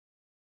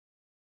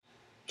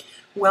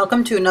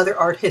Welcome to another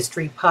art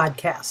history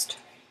podcast.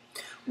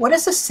 What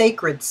is a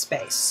sacred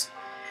space?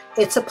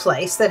 It's a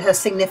place that has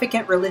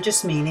significant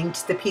religious meaning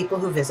to the people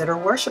who visit or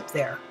worship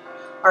there.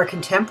 Our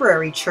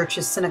contemporary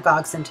churches,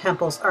 synagogues, and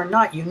temples are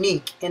not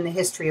unique in the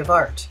history of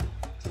art.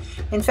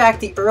 In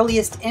fact, the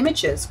earliest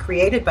images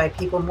created by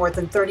people more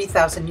than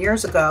 30,000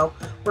 years ago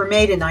were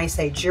made in Ice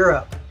Age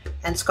Europe,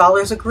 and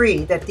scholars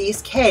agree that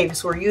these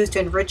caves were used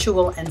in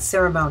ritual and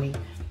ceremony,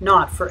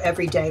 not for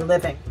everyday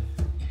living.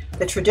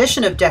 The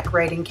tradition of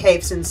decorating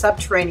caves in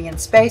subterranean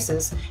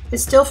spaces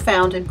is still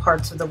found in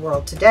parts of the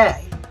world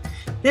today.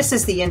 This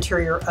is the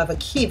interior of a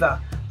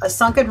kiva, a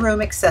sunken room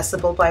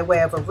accessible by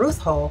way of a roof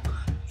hole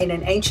in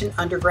an ancient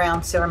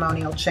underground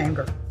ceremonial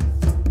chamber.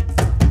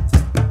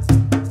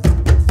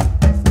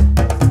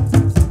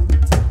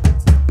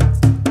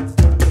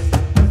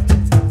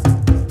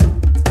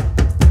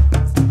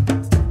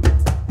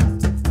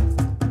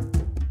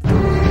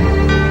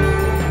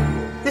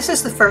 This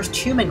is the first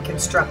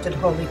human-constructed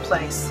holy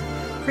place.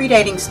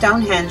 Predating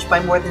Stonehenge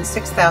by more than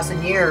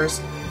 6,000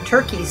 years,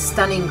 Turkey's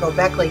stunning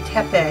Göbekli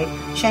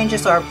Tepe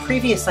changes our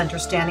previous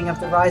understanding of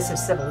the rise of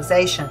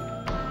civilization.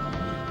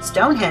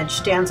 Stonehenge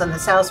stands on the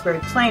Salisbury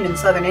Plain in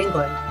southern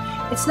England.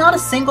 It's not a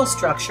single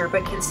structure,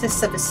 but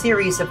consists of a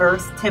series of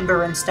earth,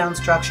 timber, and stone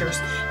structures,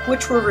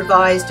 which were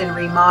revised and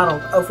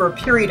remodeled over a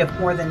period of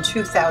more than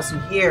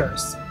 2,000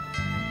 years.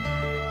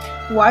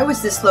 Why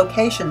was this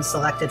location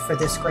selected for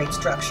this great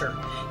structure?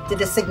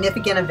 Did a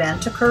significant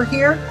event occur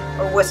here,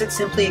 or was it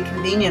simply a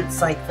convenient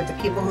site for the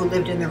people who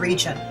lived in the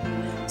region?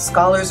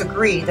 Scholars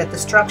agree that the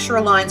structure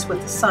aligns with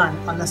the sun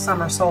on the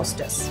summer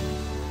solstice.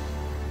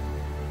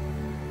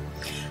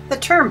 The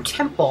term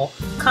temple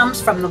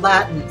comes from the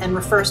Latin and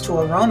refers to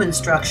a Roman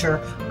structure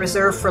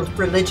reserved for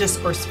religious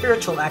or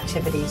spiritual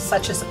activities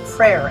such as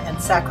prayer and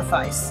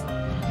sacrifice.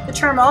 The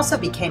term also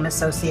became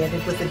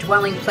associated with the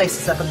dwelling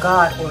places of a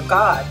god or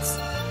gods.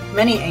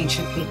 Many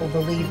ancient people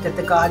believed that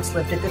the gods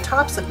lived at the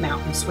tops of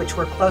mountains, which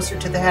were closer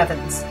to the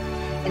heavens.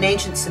 In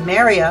ancient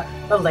Sumeria,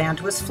 the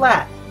land was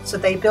flat, so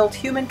they built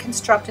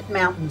human-constructed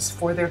mountains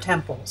for their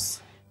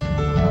temples.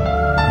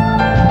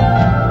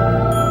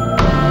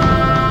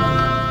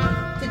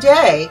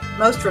 Today,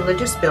 most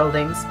religious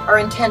buildings are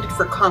intended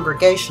for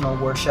congregational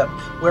worship,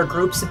 where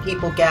groups of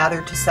people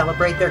gather to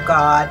celebrate their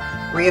god,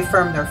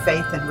 reaffirm their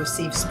faith, and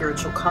receive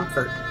spiritual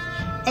comfort.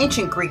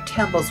 Ancient Greek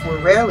temples were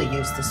rarely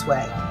used this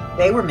way.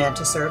 They were meant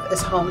to serve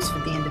as homes for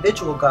the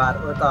individual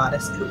god or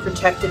goddess who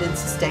protected and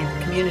sustained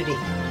the community.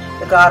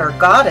 The god or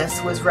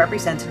goddess was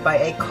represented by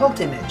a cult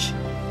image,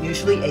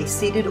 usually a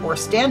seated or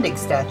standing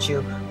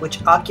statue,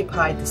 which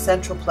occupied the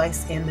central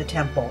place in the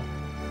temple.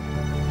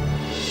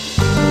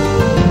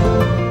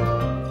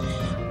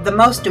 The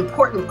most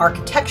important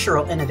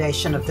architectural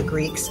innovation of the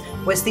Greeks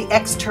was the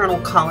external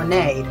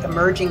colonnade,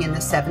 emerging in the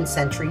 7th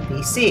century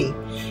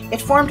BC.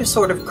 It formed a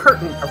sort of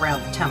curtain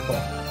around the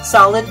temple,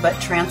 solid but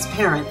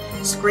transparent,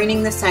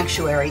 screening the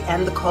sanctuary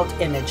and the cult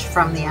image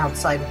from the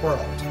outside world.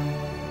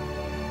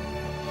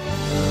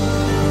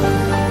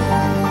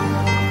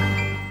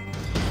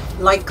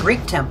 Like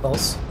Greek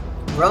temples,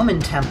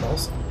 Roman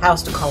temples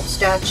housed a cult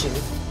statue,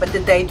 but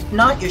they did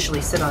not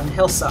usually sit on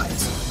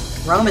hillsides.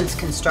 Romans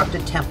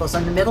constructed temples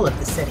in the middle of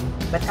the city,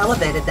 but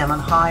elevated them on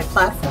high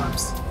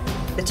platforms.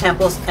 The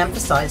temples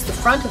emphasized the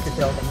front of the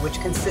building,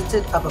 which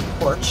consisted of a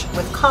porch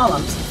with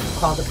columns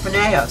called a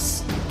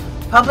pronaos.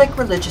 Public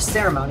religious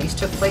ceremonies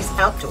took place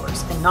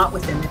outdoors and not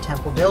within the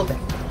temple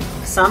building.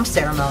 Some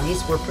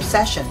ceremonies were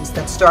processions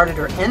that started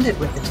or ended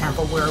with the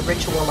temple, where a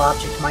ritual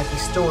object might be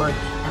stored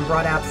and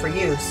brought out for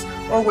use,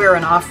 or where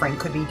an offering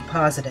could be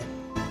deposited.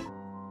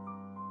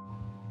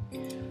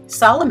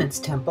 Solomon's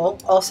temple,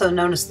 also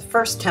known as the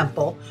First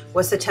Temple,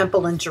 was the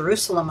temple in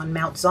Jerusalem on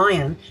Mount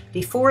Zion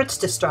before its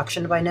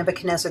destruction by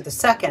Nebuchadnezzar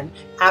II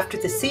after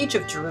the siege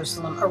of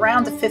Jerusalem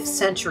around the 5th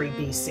century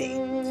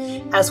BC.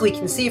 As we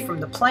can see from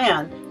the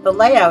plan, the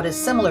layout is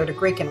similar to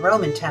Greek and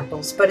Roman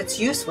temples, but its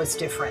use was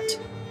different.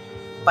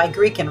 By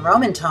Greek and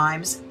Roman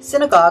times,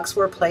 synagogues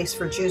were a place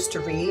for Jews to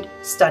read,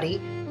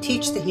 study,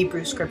 teach the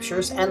Hebrew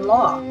scriptures, and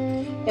law.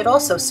 It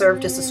also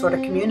served as a sort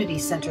of community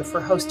center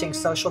for hosting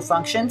social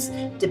functions,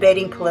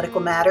 debating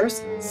political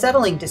matters,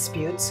 settling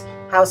disputes,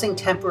 housing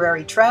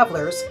temporary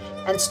travelers,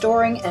 and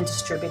storing and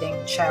distributing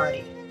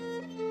charity.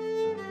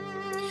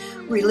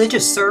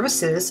 Religious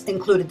services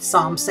included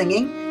psalm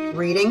singing,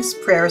 readings,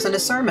 prayers, and a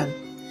sermon.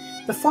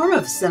 The form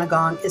of a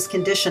synagogue is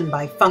conditioned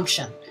by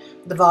function,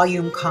 the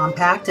volume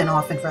compact and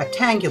often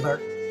rectangular.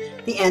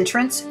 The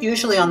entrance,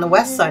 usually on the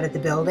west side of the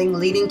building,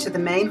 leading to the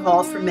main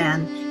hall for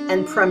men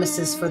and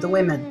premises for the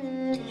women.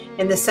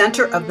 In the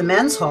center of the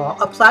men's hall,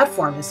 a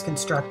platform is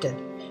constructed.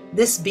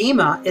 This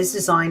bima is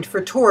designed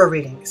for Torah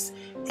readings,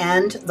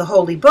 and the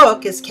Holy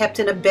Book is kept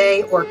in a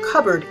bay or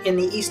cupboard in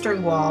the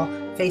eastern wall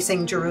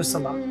facing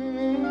Jerusalem.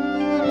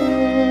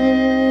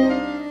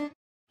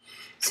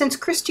 Since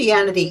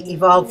Christianity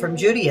evolved from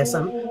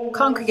Judaism,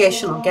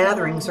 congregational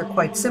gatherings are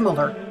quite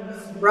similar.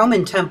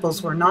 Roman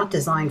temples were not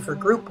designed for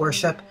group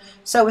worship,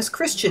 so as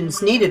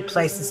Christians needed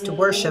places to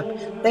worship,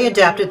 they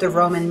adapted the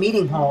Roman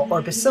meeting hall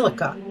or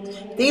basilica.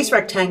 These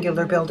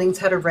rectangular buildings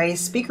had a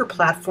raised speaker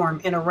platform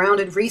in a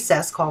rounded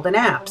recess called an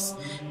apse.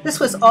 This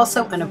was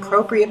also an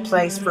appropriate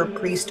place for a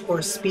priest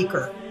or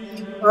speaker.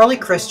 Early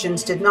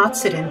Christians did not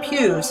sit in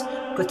pews,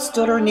 but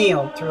stood or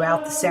kneeled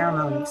throughout the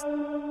ceremonies.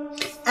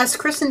 As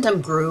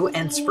Christendom grew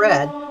and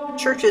spread,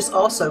 churches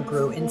also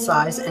grew in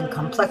size and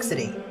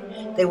complexity.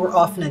 They were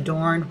often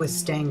adorned with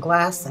stained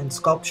glass and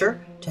sculpture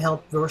to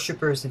help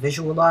worshipers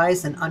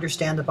visualize and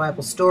understand the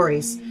Bible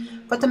stories,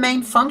 but the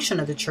main function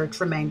of the church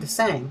remained the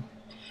same.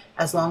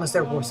 As long as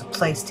there was a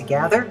place to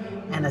gather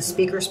and a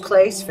speaker's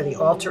place for the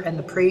altar and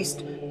the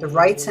priest, the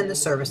rites and the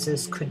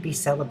services could be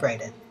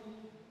celebrated.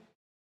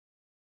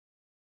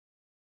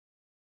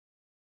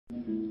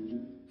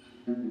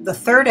 The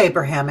third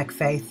Abrahamic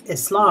faith,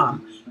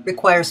 Islam,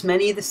 requires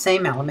many of the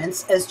same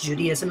elements as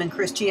Judaism and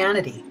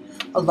Christianity.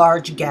 A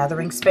large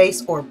gathering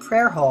space or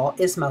prayer hall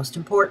is most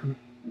important.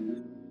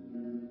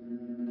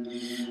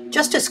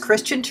 Just as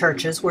Christian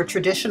churches were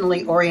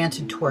traditionally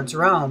oriented towards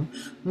Rome,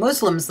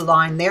 Muslims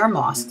line their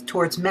mosque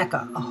towards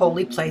Mecca, a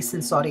holy place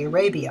in Saudi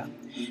Arabia.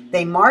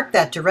 They mark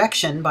that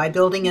direction by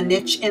building a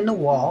niche in the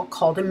wall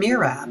called a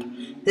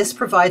mihrab. This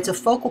provides a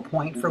focal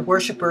point for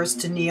worshipers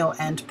to kneel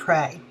and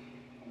pray.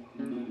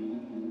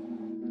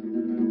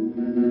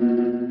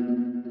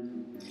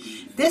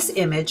 This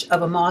image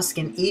of a mosque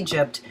in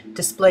Egypt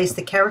displays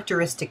the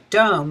characteristic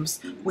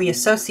domes we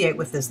associate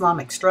with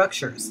Islamic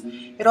structures.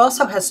 It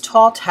also has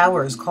tall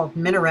towers called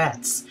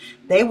minarets.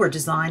 They were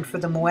designed for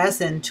the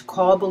muezzin to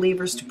call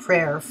believers to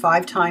prayer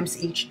 5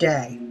 times each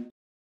day.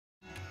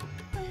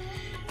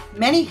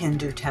 Many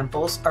Hindu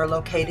temples are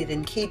located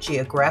in key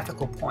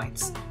geographical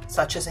points,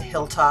 such as a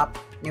hilltop,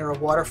 near a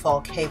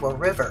waterfall, cave, or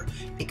river,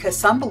 because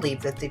some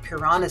believe that the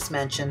Puranas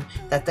mention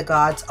that the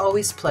gods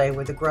always play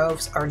where the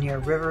groves are near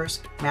rivers,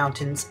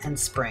 mountains, and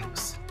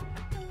springs.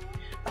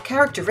 A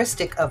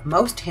characteristic of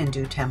most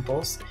Hindu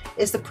temples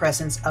is the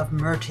presence of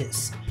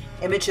murtis,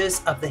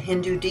 images of the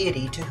Hindu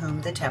deity to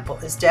whom the temple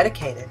is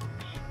dedicated.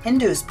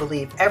 Hindus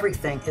believe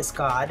everything is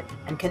God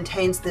and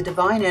contains the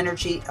divine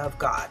energy of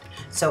God,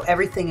 so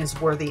everything is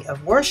worthy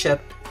of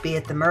worship, be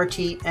it the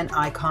murti, an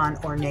icon,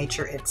 or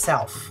nature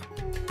itself.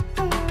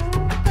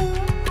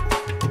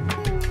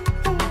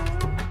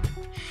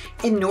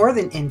 In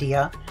northern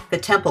India, the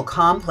temple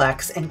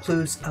complex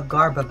includes a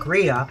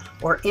garbhagriha,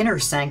 or inner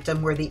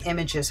sanctum where the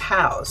image is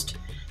housed.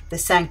 The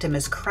sanctum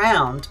is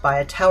crowned by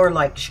a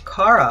tower-like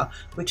shikara,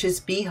 which is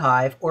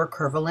beehive or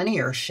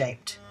curvilinear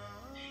shaped.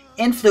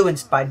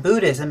 Influenced by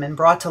Buddhism and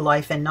brought to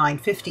life in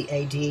 950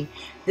 AD,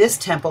 this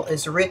temple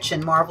is rich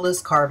in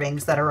marvelous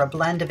carvings that are a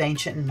blend of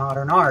ancient and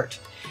modern art.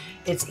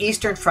 Its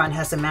eastern front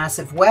has a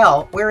massive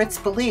well where it's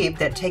believed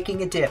that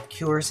taking a dip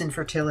cures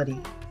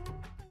infertility.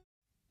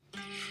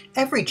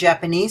 Every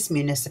Japanese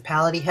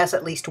municipality has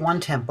at least one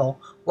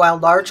temple, while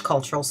large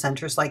cultural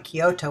centers like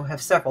Kyoto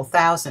have several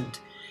thousand.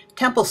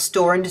 Temples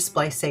store and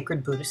display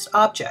sacred Buddhist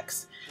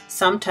objects.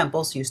 Some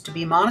temples used to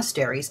be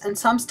monasteries, and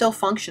some still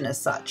function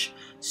as such.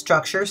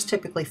 Structures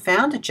typically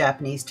found at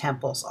Japanese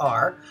temples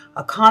are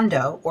a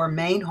kondo, or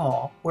main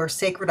hall, where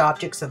sacred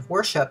objects of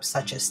worship,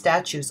 such as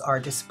statues, are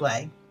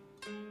displayed.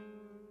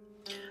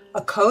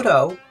 A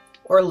kodo,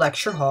 or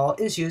lecture hall,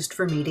 is used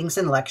for meetings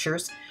and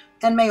lectures,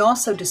 and may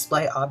also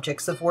display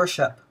objects of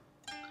worship.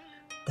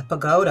 The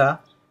pagoda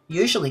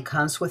usually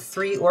comes with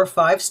 3 or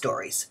 5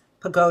 stories.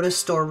 Pagodas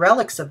store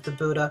relics of the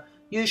Buddha,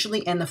 usually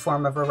in the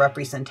form of a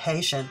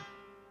representation.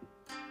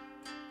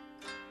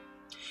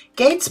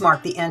 Gates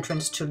mark the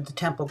entrance to the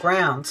temple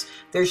grounds.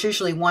 There's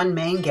usually one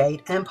main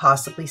gate and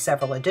possibly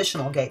several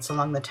additional gates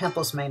along the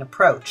temple's main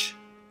approach.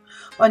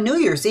 On New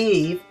Year's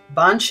Eve,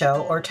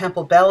 bansho, or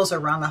temple bells, are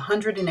rung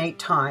 108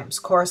 times,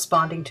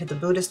 corresponding to the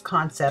Buddhist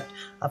concept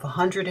of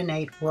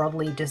 108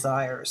 worldly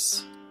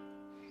desires.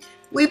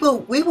 We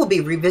will be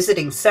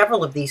revisiting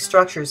several of these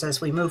structures as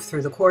we move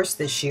through the course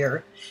this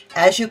year.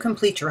 As you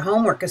complete your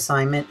homework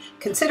assignment,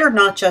 consider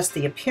not just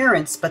the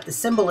appearance, but the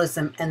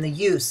symbolism and the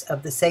use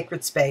of the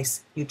sacred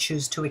space you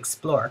choose to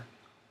explore.